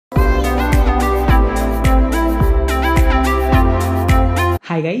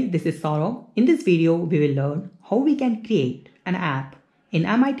Hi guys, this is Saurav. In this video, we will learn how we can create an app in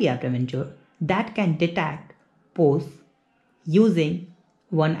MIT App Inventor that can detect posts using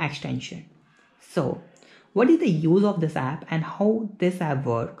one extension. So, what is the use of this app and how this app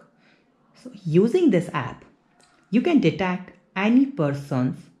works? So, using this app, you can detect any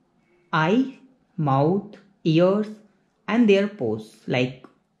person's eye, mouth, ears, and their pose, like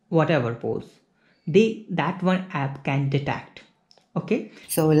whatever pose that one app can detect. Okay,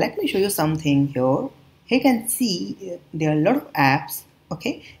 so let me show you something here. You can see there are a lot of apps,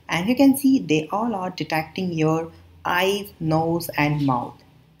 okay, and you can see they all are detecting your eyes, nose, and mouth.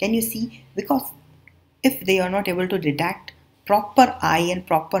 Can you see? Because if they are not able to detect proper eye and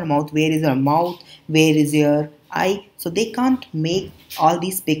proper mouth, where is your mouth, where is your eye, so they can't make all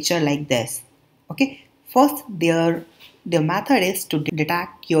these picture like this. Okay, first their method is to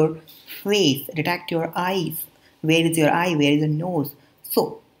detect your face, detect your eyes, where is your eye, where is your nose.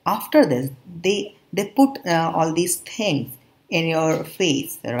 So after this they put all these things in your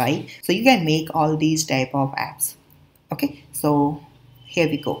face, right? So you can make all these type of apps. Okay, so here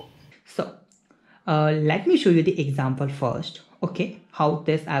we go. So let me show you the example first, okay, how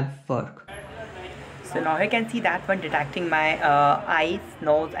this app work. So now you can see that one detecting my eyes,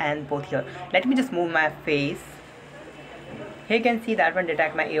 nose, and both here. Let me just move my face. Here you can see that one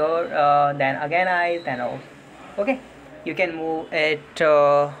detect my ear, then again eyes, then nose. Okay, you can move it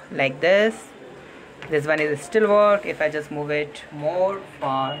like this. This one is still work. If I just move it more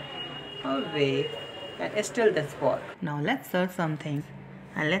far away, and it's still this work. Now let's search something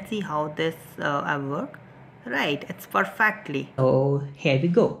and let's see how this app work. Right, it's perfectly. So here we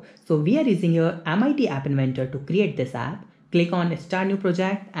go. So we are using your MIT App Inventor to create this app. Click on Start New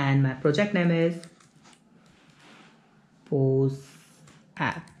Project, and my project name is Pose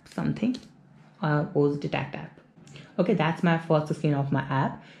App something, Pose Detect App. Okay, that's my first screen of my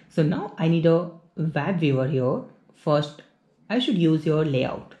app. So now I need a web viewer here. First, I should use your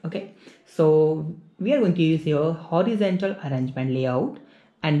layout. Okay, so we are going to use your horizontal arrangement layout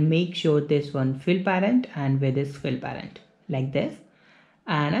and make sure this one fill parent and with this fill parent like this.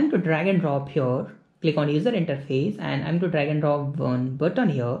 And I'm going to drag and drop here. Click on user interface, and I'm going to drag and drop one button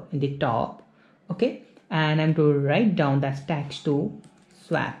here in the top. Okay, and I'm going to write down that text to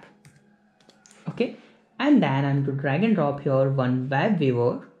swap. Okay, and then I'm going to drag and drop here one web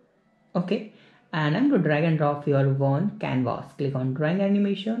viewer. Okay, and I'm going to drag and drop here one canvas. Click on drawing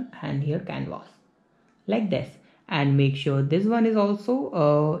animation and here canvas like this, and make sure this one is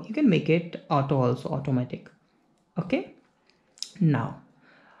also you can make it auto, also automatic. Okay, now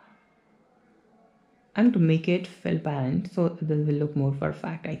I'm to make it fill parent, so this will look more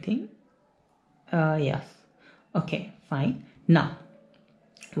perfect, I think. Yes, okay, fine. Now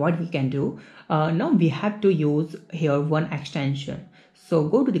what we can do, now we have to use here one extension. So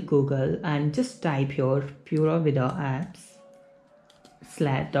go to the Google and just type here Pura Vida Apps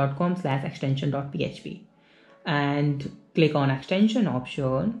 /com/extension.php and click on extension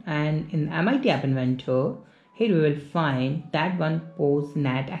option, and in MIT App Inventor here we will find that one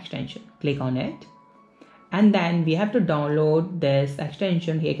Posenet extension. Click on it, and then we have to download this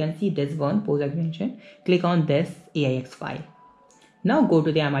extension. Here you can see this one Pose extension. Click on this AIX file. Now go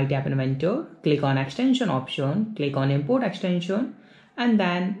to the MIT App Inventor, click on extension option, click on import extension, and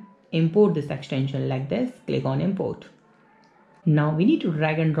then import this extension like this. Click on import. Now we need to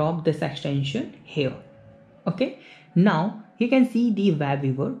drag and drop this extension here. Okay, now you can see the web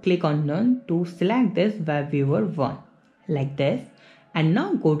viewer. Click on none to select this web viewer 1 like this, and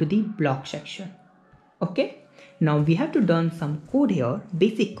now go to the block section. Okay, now we have to done some code here,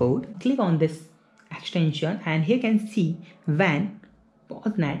 basic code. Click on this extension, and here you can see when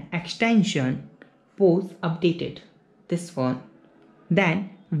Posenet extension pose updated, this one, then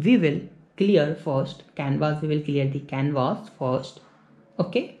we will clear first canvas. We will clear the canvas first.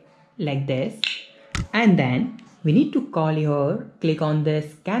 Okay, like this, and then we need to call here. Click on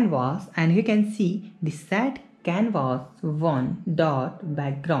this canvas, and you can see the set canvas 1 dot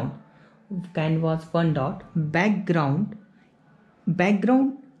background, canvas 1 dot background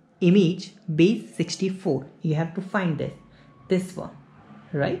image base 64. You have to find this one,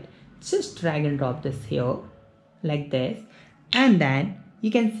 right? Just drag and drop this here like this, and then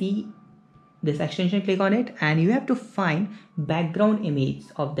you can see this extension. Click on it, and you have to find background image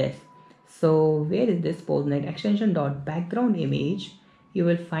of this. So where is this Posenet extension dot background image? You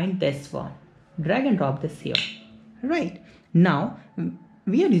will find this one. Drag and drop this here. Right, now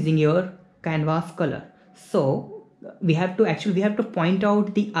we are using your canvas color, so we have to point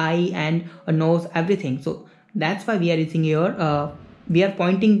out the eye and a nose, everything. So that's why we are using here we are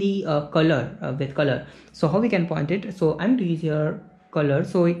pointing the color with color. So how we can point it? So I'm to use here color.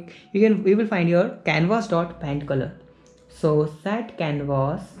 So we will find here canvas dot paint color. So set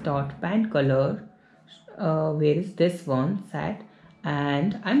canvas dot paint color. Where is this one set?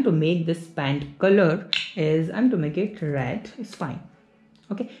 And I'm to make this paint color is I'm to make it red. It's fine.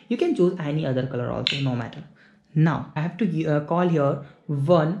 Okay, you can choose any other color also, no matter. Now I have to call here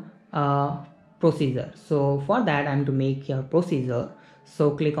one procedure. So for that I'm to make your procedure.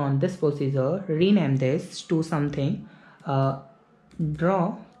 So click on this procedure, rename this to something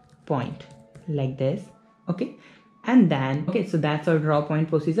draw point, like this. Okay, and then okay, so that's our draw point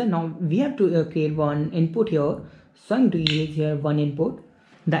procedure. Now we have to create one input here. So I'm going to use here one input.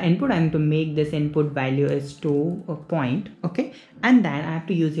 The input I'm to make this input value is to a point. Okay, and then I have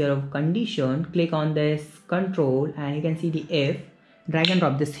to use here a condition. Click on this control and you can see the if, drag and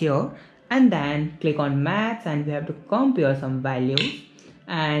drop this here, and then click on maths and we have to compare some values,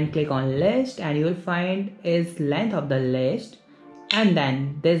 and click on list and you will find is length of the list, and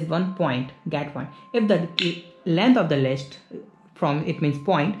then there's one point, get point. If the length of the list from it means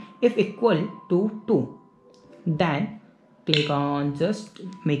point, if equal to 2, then click on just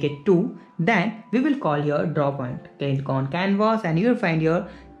make it 2, then we will call here draw point. Click on canvas and you will find here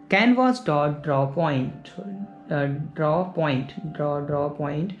canvas dot draw point, draw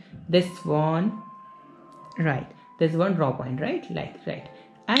point, this one, right, this one draw point, right, like right,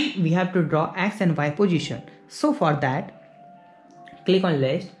 and we have to draw x and y position. So for that click on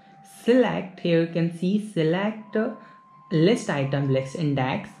list, select, here you can see select list item, list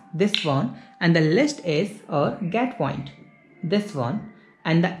index, this one, and the list is a get point, this one,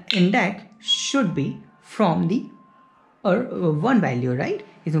 and the index should be from the one value, right,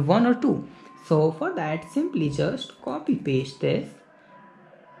 is 1 or 2. So for that simply just copy paste this.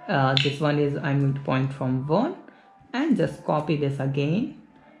 This one is I'm going to point from 1 and just copy this again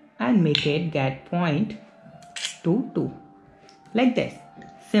and make it get point to 2, like this.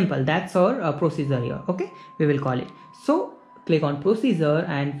 Simple. That's our procedure here. Okay, we will call it. So click on procedure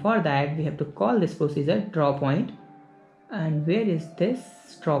and for that we have to call this procedure draw point. And where is this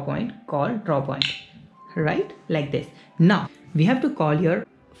draw point? Called draw point, right, like this. Now we have to call here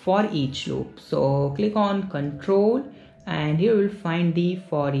for each loop. So click on control and here you will find the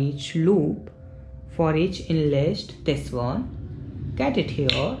for each loop, for each in list, this one, get it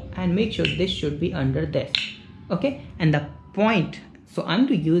here and make sure this should be under this. Okay, and the point, so I'm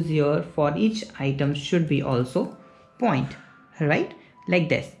to use here for each item should be also point, right, like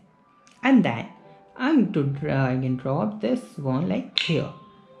this. And then I'm to drag and drop this one like here,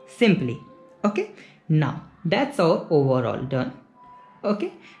 simply. Okay, now that's our overall done.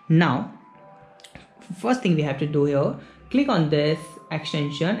 Okay, now first thing we have to do here, click on this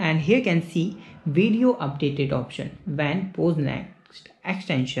extension and here you can see video updated option. When Posenet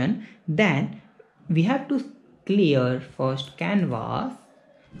extension, then we have to clear first canvas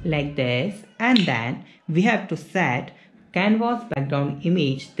like this, and then we have to set canvas background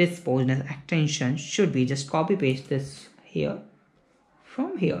image. This Posenet extension should be just copy paste this here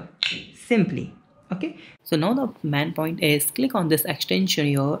from here, simply. Okay, so now the main point is click on this extension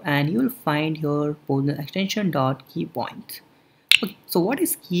here and you will find your Posenet extension dot key points. Okay, so what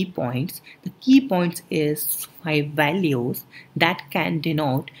is key points? The key points is 5 values that can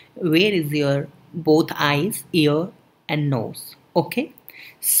denote where is your both eyes, ear and nose. Okay,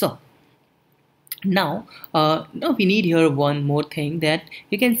 so now we need here one more thing, that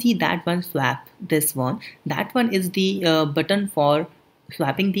you can see that one swap, this one, that one is the button for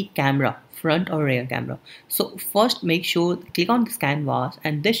swapping the camera, front or rear camera. So first make sure click on this canvas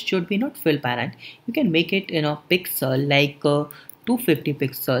and this should be not fill parent, you can make it in a pixel like 250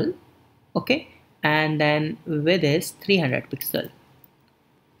 pixel. Okay, and then width is 300 pixel,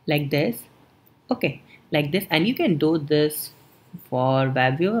 like this. Okay, like this, and you can do this for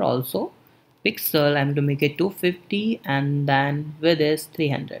web viewer also. Pixel I'm to make it 250 and then width is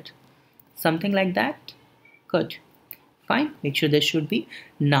 300, something like that. Good, fine, make sure this should be.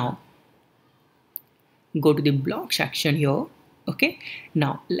 Now go to the block section here. Okay,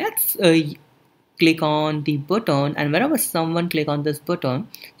 now let's click on the button, and whenever someone click on this button,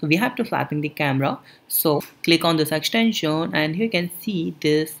 so we have to swapping the camera. So click on this extension and here you can see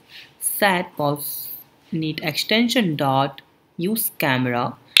this set Posenet extension dot use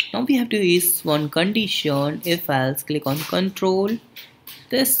camera. Now we have to use one condition, if else. Click on control,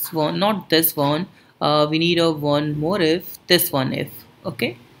 this one, not this one, we need a one more if, this one if.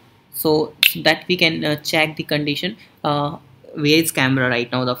 Okay, so that we can check the condition where is camera right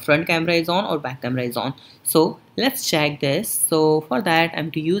now, the front camera is on or back camera is on. So let's check this. So for that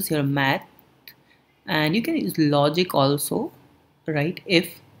I'm to use here math, and you can use logic also, right?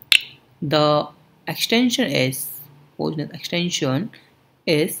 If the extension is Posenet extension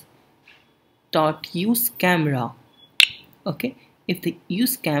is dot use camera. Okay, if the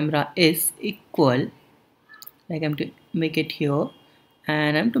use camera is equal, like I'm to make it here,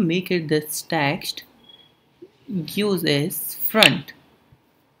 and I'm to make it this text, use is front,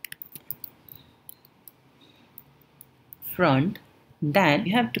 then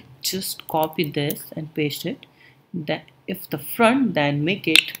you have to just copy this and paste it. That if the front, then make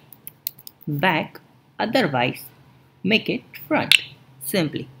it back, otherwise make it front.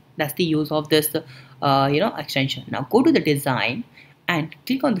 Simply, that's the use of this extension. Now go to the design and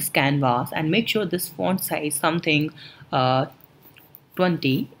click on this canvas and make sure this font size something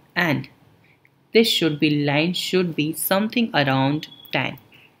 20, and this should be line should be something around 10.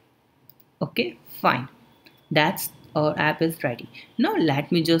 Okay, fine, that's our app is ready. Now let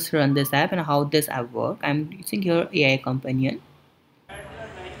me just run this app and how this app work. I'm using here AI companion.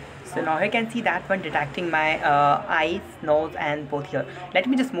 So now you can see that one detecting my eyes, nose and both here. Let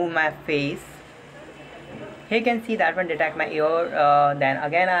me just move my face. Here you can see that one detect my ear, then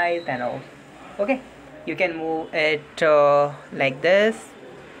again eyes, then nose. Okay, you can move it like this.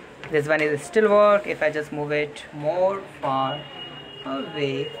 This one is still work. If I just move it more far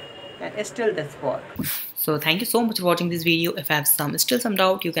away, and it still does work. So thank you so much for watching this video. If I have still some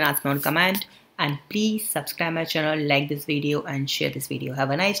doubt, you can ask me on comment. And please subscribe my channel, like this video and share this video.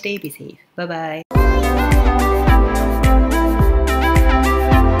 Have a nice day. Be safe. Bye bye.